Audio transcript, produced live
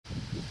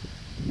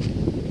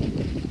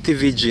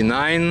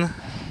TVG-9,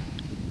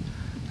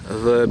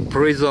 the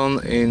prison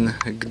in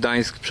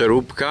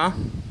Gdańsk-Przeróbka,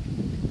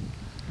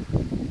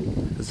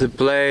 the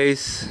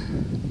place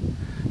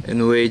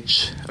in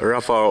which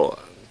Rafal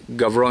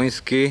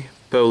Gawronski,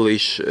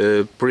 Polish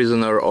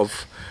prisoner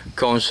of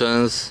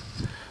conscience,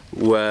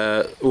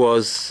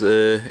 was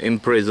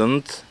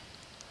imprisoned.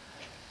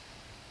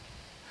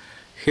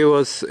 He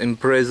was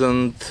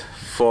imprisoned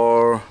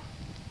for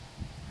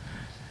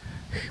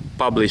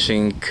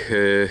publishing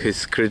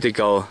his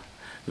critical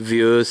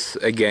views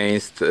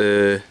against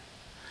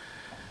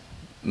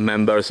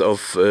members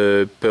of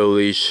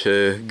Polish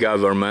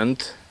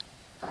government.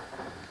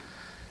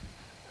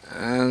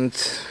 And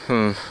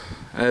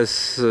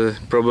as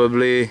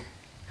probably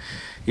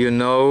you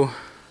know,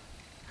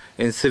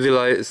 in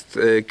civilized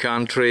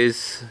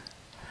countries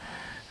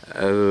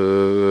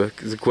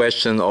the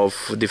question of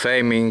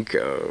defaming,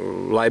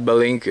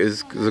 libeling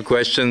is the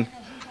question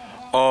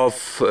of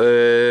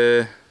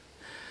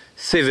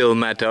civil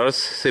matters,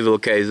 civil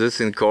cases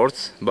in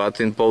courts, but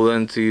in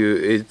Poland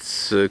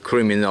it's a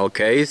criminal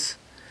case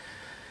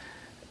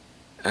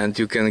and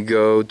you can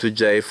go to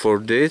jail for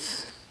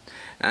this.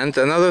 And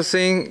another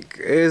thing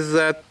is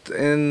that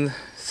in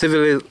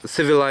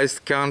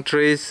civilized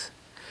countries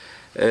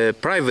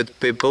private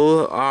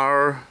people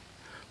are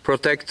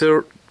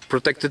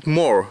protected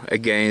more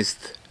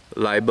against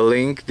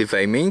libeling,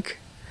 defaming,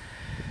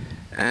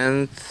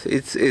 and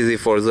it's easy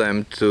for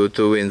them to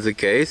win the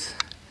case.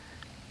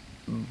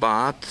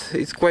 But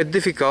it's quite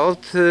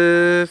difficult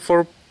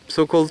for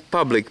so-called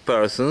public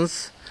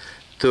persons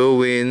to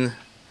win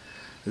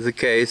the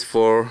case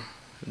for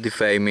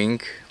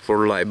defaming,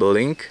 for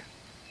libeling.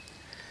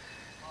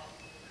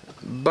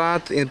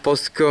 But in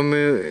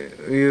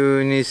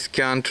post-communist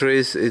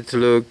countries it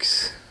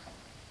looks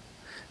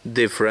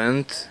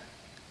different.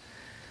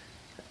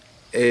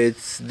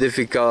 It's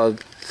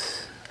difficult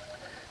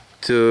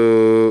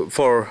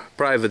for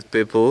private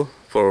people,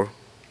 for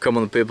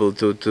common people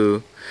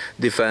to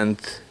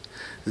defend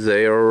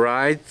their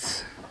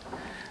rights,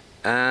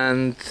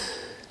 and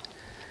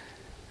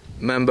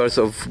members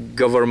of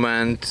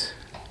government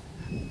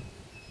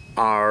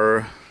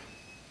are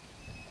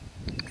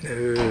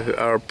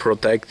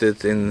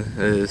protected in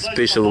a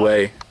special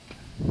way.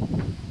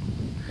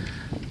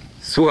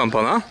 Słucham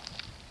pana?